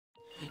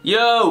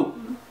Yo!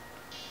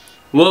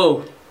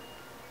 Whoa!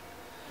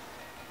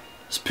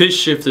 It's pitch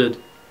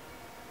shifted.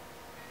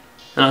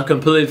 And I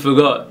completely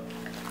forgot.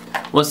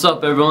 What's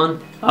up,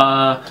 everyone?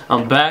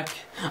 I'm back.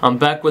 I'm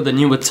back with a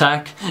new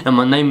attack. And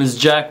my name is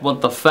Jack.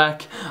 What the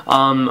fuck?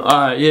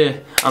 Alright, yeah.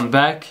 I'm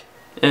back.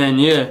 And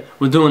yeah,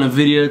 we're doing a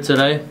video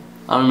today.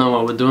 I don't know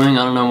what we're doing.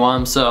 I don't know why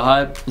I'm so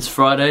hyped. It's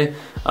Friday.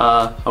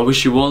 I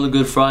wish you all a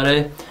good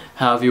Friday.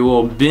 How have you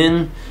all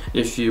been?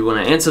 If you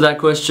want to answer that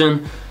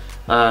question,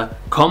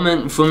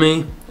 comment for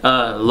me,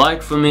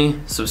 like for me,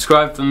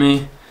 subscribe for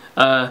me.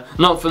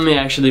 Not for me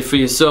actually, for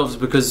yourselves,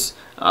 because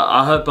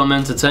I hope I'm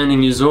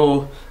entertaining you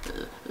all.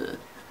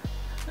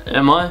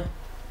 Am I?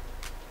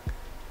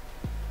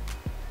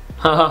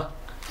 Haha.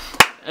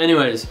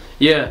 Anyways,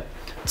 yeah,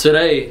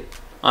 today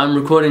I'm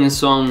recording a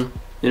song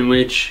in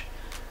which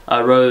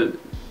I wrote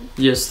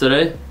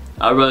yesterday.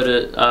 I wrote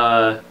it,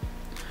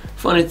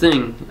 funny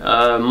thing,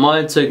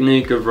 my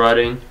technique of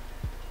writing,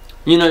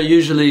 you know,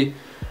 usually,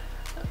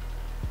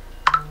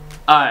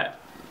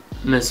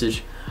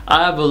 message.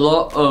 I have a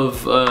lot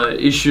of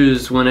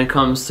issues when it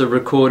comes to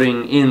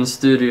recording in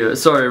studio,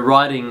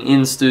 writing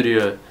in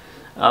studio.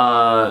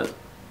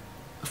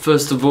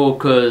 First of all,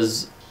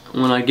 because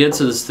when I get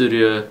to the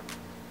studio,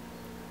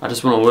 I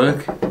just want to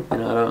work. You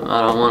know,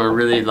 I don't want to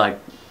really like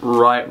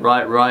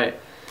write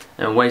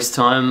and waste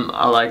time.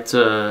 I like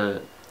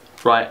to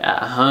write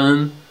at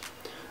home,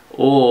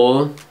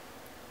 or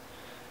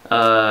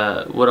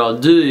what I'll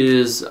do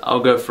is I'll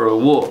go for a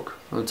walk.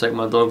 I'll take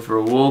my dog for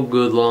a walk,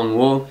 good long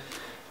walk,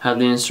 have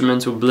the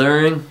instrumental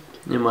blaring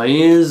in my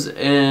ears,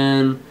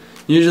 and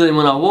usually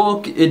when I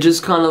walk, it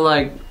just kind of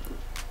like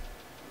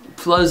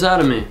flows out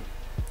of me.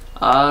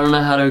 I don't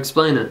know how to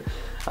explain it.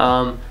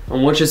 I'm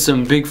watching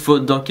some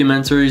Bigfoot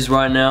documentaries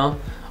right now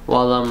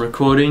while I'm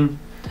recording,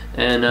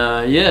 and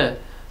yeah,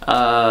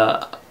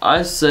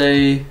 I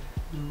say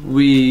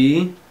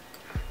we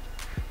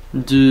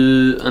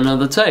do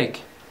another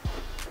take.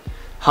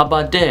 How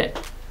about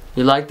that?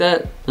 You like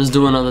that? Let's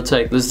do another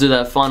take. Let's do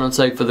that final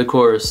take for the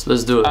chorus.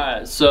 Let's do it.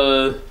 Alright,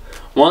 so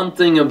one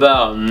thing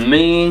about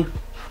me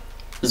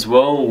as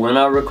well, when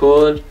I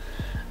record,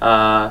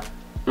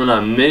 when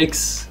I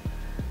mix,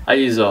 I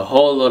use a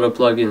whole lot of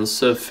plugins,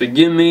 so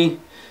forgive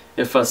me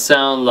if I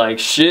sound like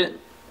shit.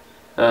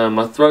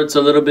 My throat's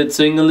a little bit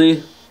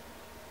tingly.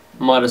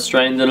 Might have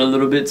strained it a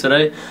little bit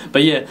today,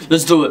 but yeah,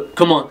 let's do it.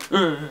 Come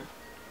on.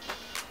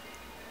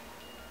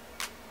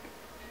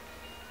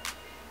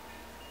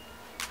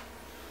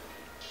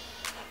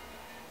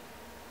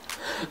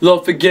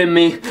 Lord forgive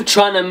me,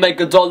 trying to make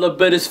 $1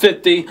 but it's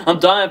 50. I'm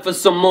dying for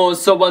some more,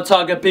 so I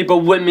target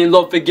people with me.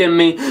 Lord forgive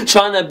me,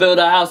 trying to build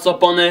a house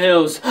up on the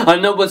hills. I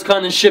know it's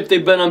kinda shifty,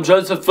 but I'm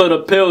Joseph for the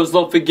pills.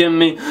 Lord forgive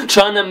me,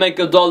 trying to make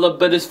 $1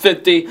 but it's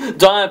 50.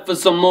 Dying for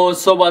some more,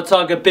 so I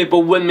target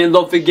people with me.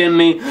 Lord forgive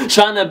me,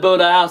 trying to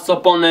build a house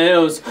up on the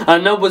hills. I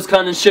know it's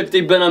kinda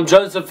shifty, but I'm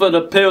Joseph for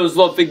the pills.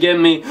 Lord forgive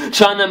me,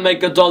 trying to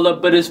make $1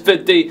 but it's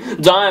 50.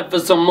 Dying for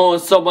some more,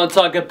 so I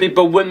target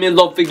people with me.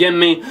 Lord forgive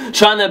me,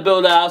 trying to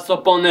build a house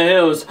up on the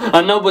hills.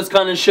 I know it's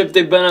kinda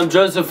shifty, but I'm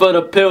Joseph for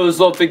the pills.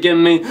 Lord forgive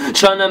me,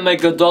 trying to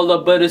make $1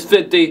 but it's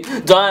 50.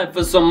 Dying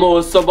for some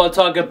more, so I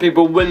target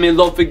people with me.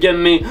 Lord forgive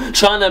me,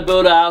 trying to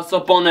build a house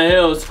up on the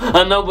hills.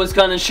 I know it's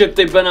kinda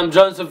shifty, but I'm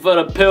Joseph for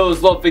the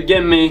pills. Lord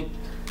forgive me.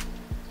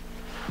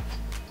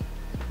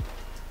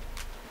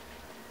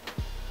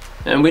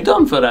 And we're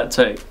done for that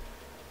take.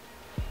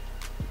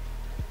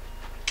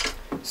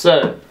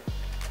 So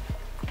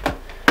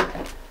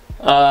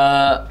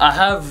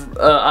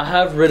I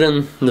have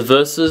written the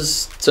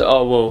verses to,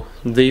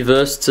 the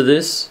verse to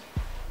this.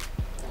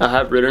 I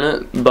have written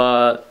it,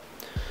 but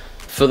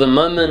for the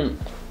moment,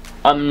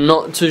 I'm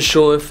not too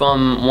sure if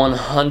I'm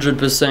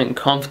 100%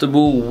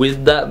 comfortable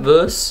with that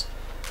verse.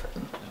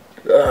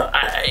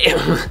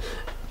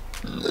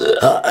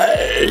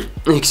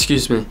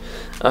 Excuse me.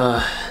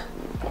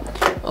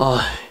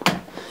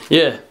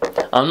 Yeah,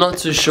 I'm not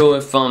too sure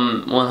if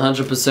I'm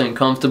 100%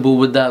 comfortable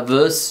with that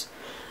verse.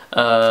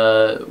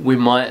 We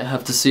might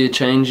have to see a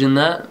change in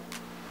that,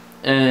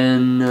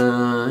 and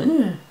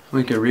yeah,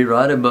 we can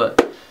rewrite it,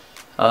 but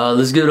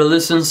let's give it a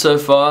listen. So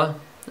far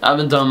I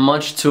haven't done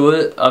much to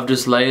it. I've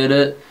just layered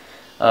it,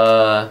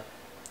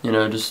 you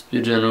know, just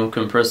your general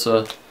compressor,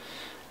 a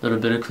little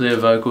bit of clear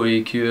vocal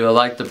EQ. I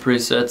like the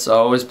presets. I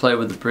always play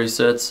with the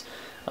presets,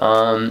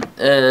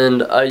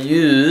 and I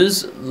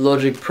use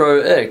Logic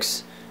Pro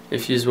X,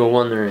 if you were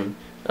wondering.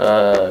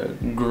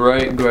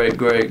 Great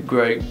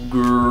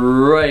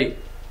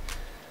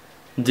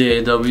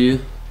DAW,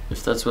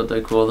 if that's what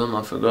they call them,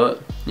 I forgot.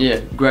 Yeah,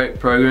 great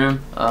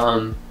program,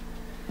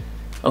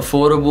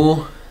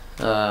 affordable.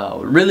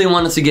 Really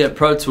wanted to get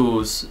Pro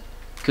Tools,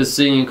 because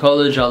see, in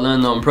college I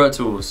learned on Pro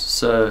Tools,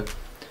 so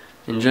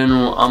in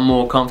general I'm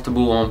more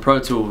comfortable on Pro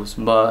Tools,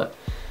 but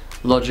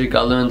Logic,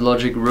 I learned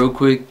Logic real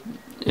quick.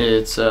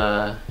 It's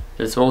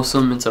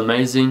awesome, it's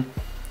amazing,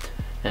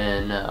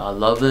 and I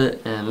love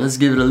it, and let's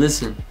give it a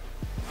listen.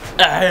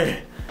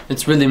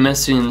 It's really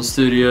messy in the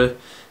studio,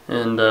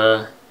 and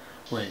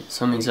wait,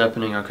 something's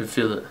happening, I could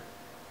feel it.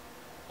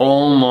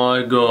 Oh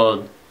my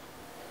god.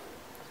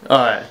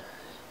 Alright.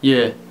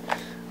 Yeah.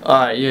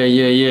 Alright,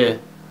 yeah.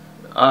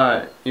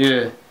 Alright,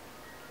 yeah.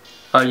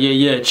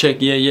 Yeah. Check.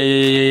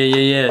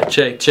 Yeah.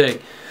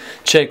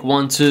 Check.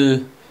 1,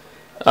 2.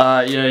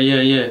 Alright,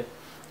 yeah.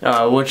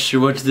 Alright, watch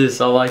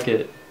this. I like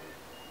it.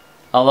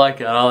 I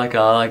like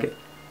it.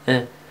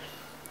 Eh.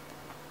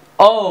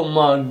 Oh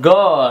my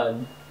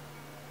god.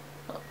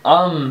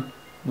 I'm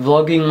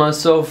vlogging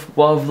myself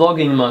while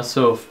vlogging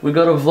myself. We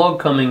got a vlog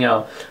coming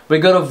out. We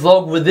got a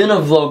vlog within a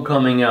vlog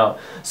coming out.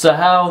 So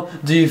how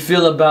do you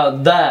feel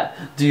about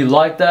that? Do you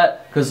like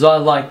that? Because I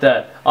like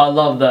that. I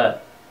love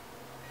that.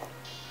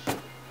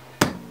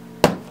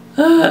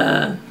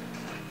 Oh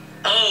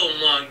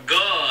my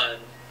god.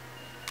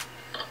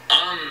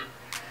 I'm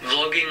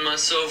vlogging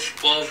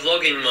myself while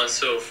vlogging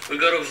myself. We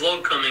got a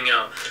vlog coming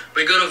out.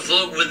 We got a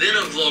vlog within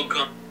a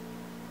vlog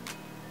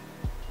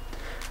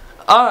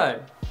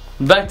Alright,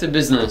 back to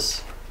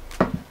business.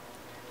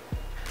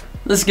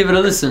 Let's give it a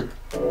listen.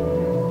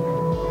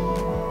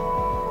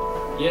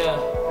 Yeah.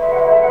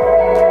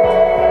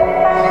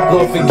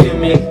 Lord forgive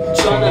me,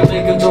 trying to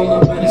make a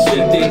dollar but it's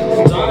 50.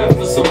 Dying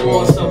for some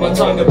more, so I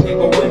target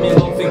people with me.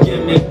 Lord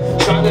forgive me,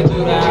 trying to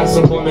build a house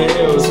up on the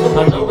hills.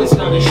 I know it's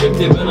kinda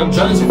shifty, but I'm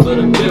jonesing for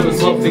the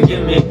bills. Lord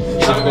forgive me,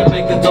 trying to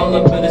make a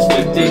dollar but it's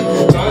 50.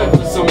 Dying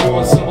for some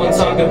more, so I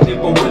target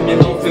people with me.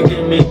 Lord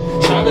forgive me,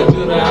 trying to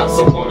build a house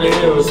up on the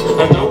hills.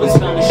 I know it's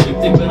kinda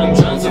shifty, but I'm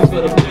jonesing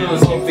for the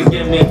bills. Lord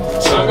forgive me,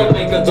 trying to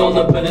make a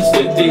dollar but it's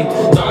 50.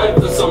 Dying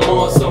for some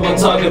more, so I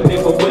target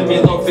people with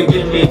me. Lord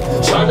forgive me,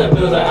 trying to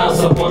build a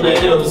house up on the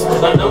hills.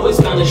 I know it's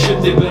kinda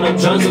shifty, but I'm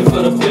jonesing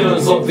for the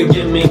bills. Lord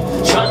forgive me,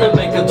 trying to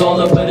make a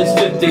dollar but it's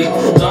 50.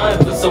 Dying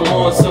for some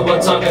more, so I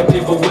target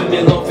people with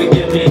me. Lord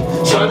forgive me,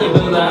 trying to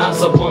build a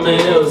house up on the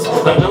hills.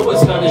 I know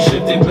it's kinda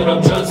shifty, but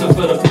I'm jonesing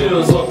for the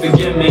bills. Lord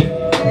forgive me.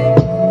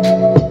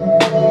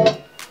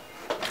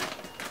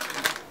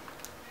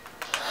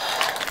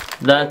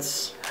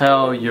 That's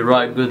how you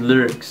write good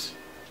lyrics.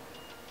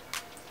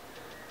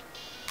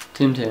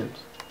 Tim Tams.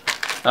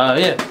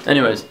 Yeah,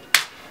 anyways.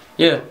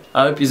 Yeah,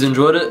 I hope you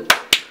enjoyed it.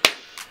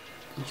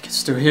 You can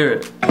still hear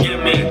it.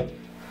 Forgive me.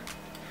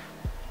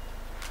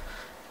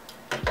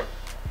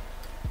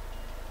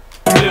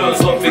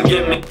 Bills, Lord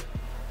forgive me.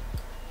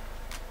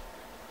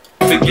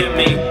 Forgive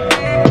me.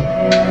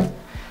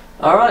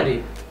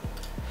 Alrighty.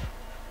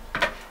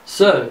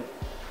 So,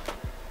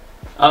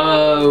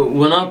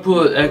 when I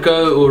put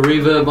echo or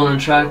reverb on a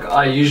track,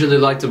 I usually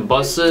like to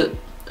bust it.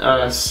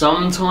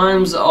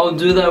 Sometimes I'll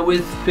do that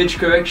with pitch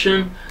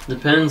correction.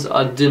 Depends.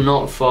 I did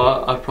not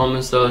fart. I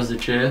promise that was the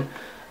chair.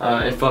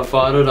 If I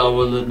farted, I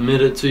will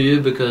admit it to you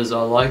because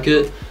I like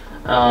it.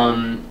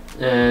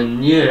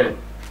 And yeah.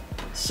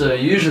 So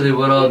usually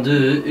what I'll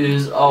do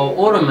is I'll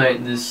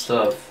automate this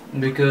stuff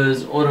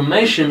because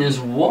automation is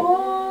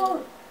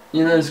what?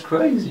 You know, it's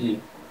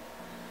crazy.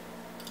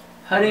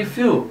 How do you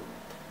feel?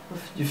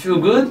 You feel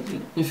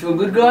good? You feel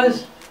good,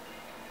 guys?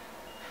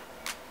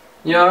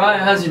 You alright?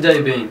 How's your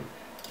day been?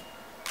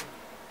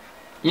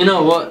 You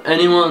know what?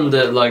 Anyone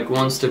that like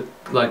wants to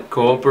like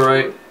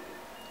cooperate,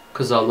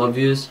 cause I love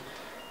yous.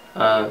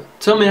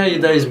 Tell me how your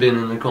day's been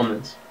in the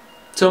comments.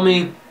 Tell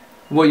me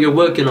what you're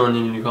working on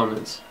in the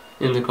comments.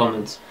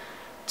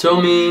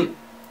 Tell me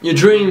your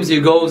dreams,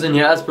 your goals, and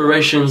your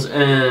aspirations,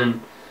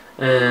 and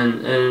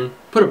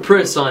put a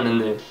prayer sign in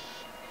there.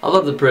 I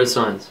love the prayer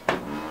signs.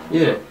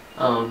 Yeah.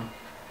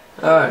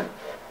 Alright,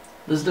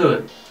 let's do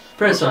it.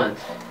 Prayer signs.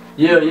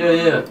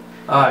 Yeah.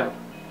 Alright.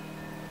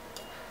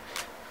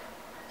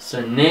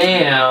 So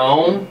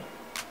now,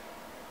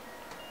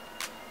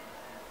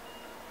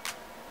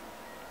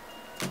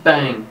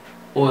 bang,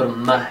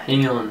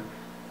 automation.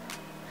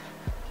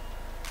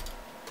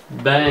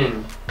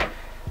 Bang.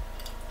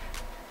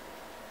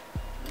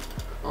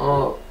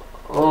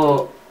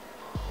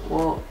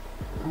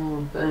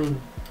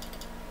 Bang.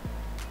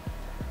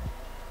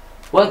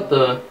 What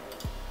the?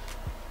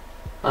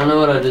 I know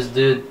what I just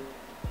did.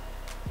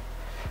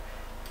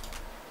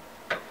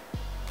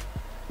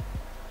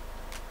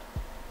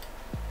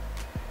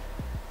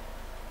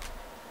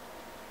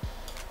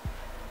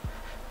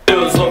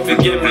 Don't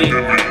forgive me.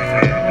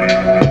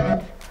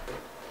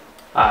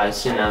 Alright,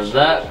 see now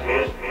that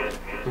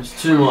was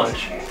too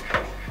much.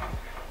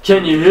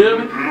 Can you hear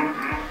me?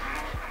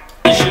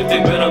 Shifty,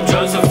 but I'm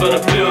Joseph for the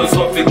bills.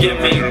 Don't forgive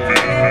me.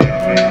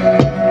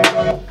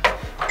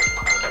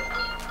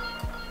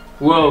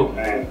 Whoa.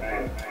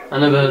 I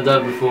never heard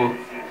that before.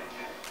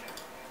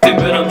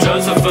 But I'm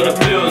Joseph for the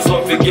bills,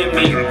 Lord forgive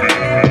me.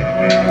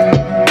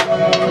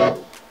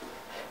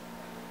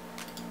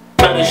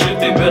 Kinda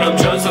shifty, but I'm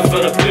Joseph for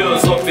the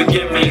bills, Lord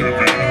forgive me.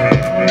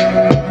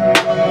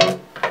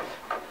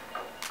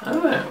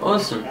 Alright,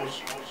 awesome.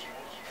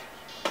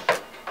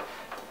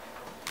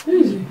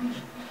 Easy.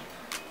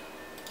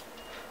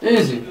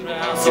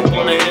 Up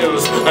on the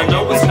hills. I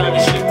know it's kinda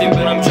shifty,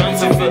 but I'm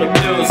Joseph for the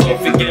bills, Lord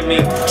forgive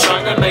me.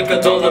 Trying to make a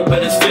dollar,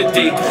 but it's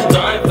 50.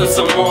 Dying for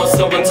some more,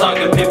 so I'm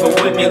target people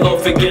with me, Lord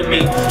forgive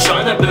me.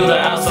 Trying to build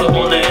a house up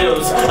on the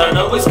hills. I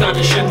know it's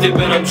kinda shifty,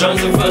 but I'm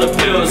Joseph for the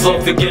bills,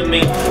 Lord forgive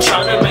me.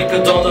 Trying to make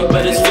a dollar,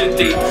 but it's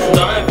 50.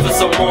 Dying for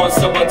some more,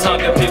 so I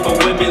target people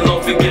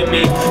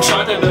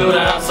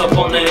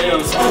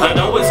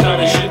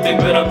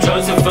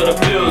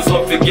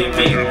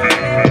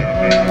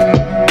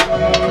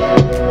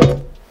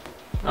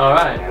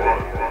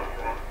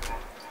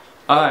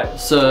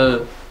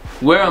So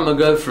where I'm gonna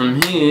go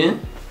from here,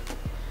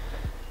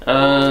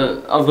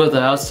 I've got the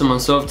house to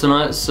myself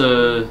tonight,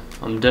 so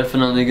I'm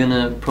definitely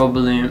gonna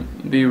probably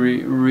be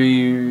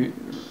rewriting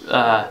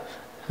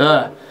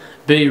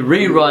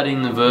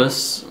the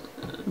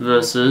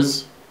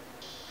verses.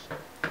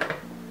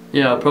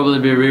 Yeah, I'll probably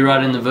be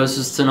rewriting the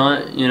verses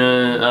tonight, you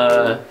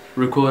know,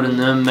 recording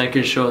them,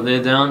 making sure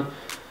they're down.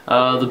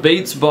 The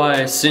beat's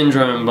by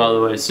Syndrome, by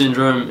the way.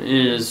 Syndrome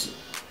is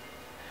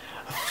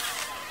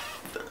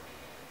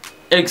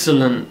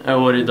excellent at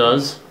what he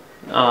does.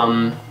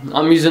 I'm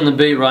using the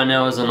beat right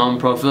now as a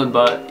non-profit,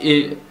 but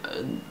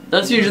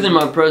that's usually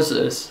my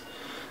process.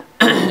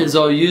 Is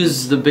I'll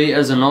use the beat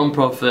as a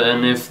non-profit,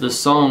 and if the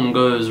song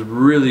goes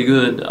really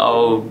good,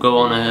 I'll go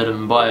on ahead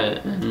and buy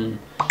it and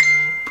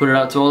put it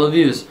out to all the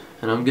views.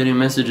 And I'm getting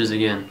messages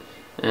again,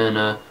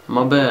 and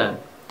my bad.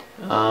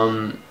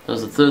 That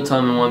was the third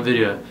time in one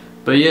video.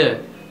 But yeah,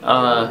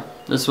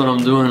 that's what I'm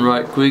doing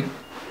right quick.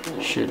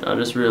 Shit, I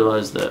just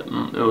realized that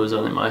it was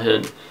only my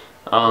head.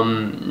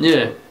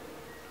 Yeah.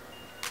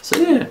 So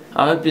yeah,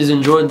 I hope you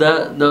enjoyed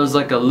that. That was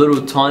like a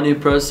little tiny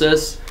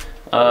process.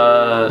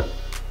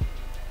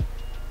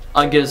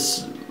 I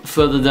guess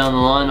further down the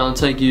line I'll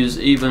take you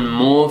even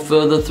more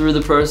further through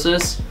the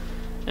process.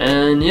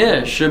 And yeah,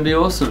 it should be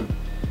awesome.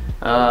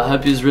 I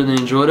hope you really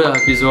enjoyed it. I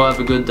hope you all have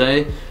a good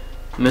day.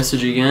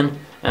 Message again.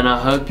 And I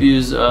hope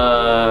you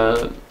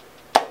are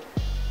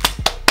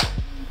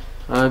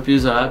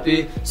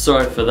happy.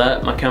 Sorry for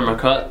that, my camera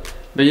cut.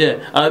 But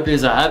yeah, I hope you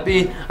are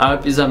happy. I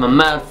hope you have a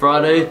mad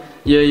Friday.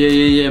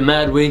 Yeah,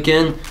 mad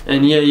weekend.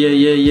 And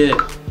yeah.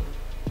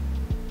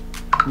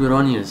 Good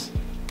on yous.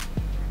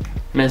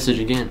 Message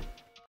again.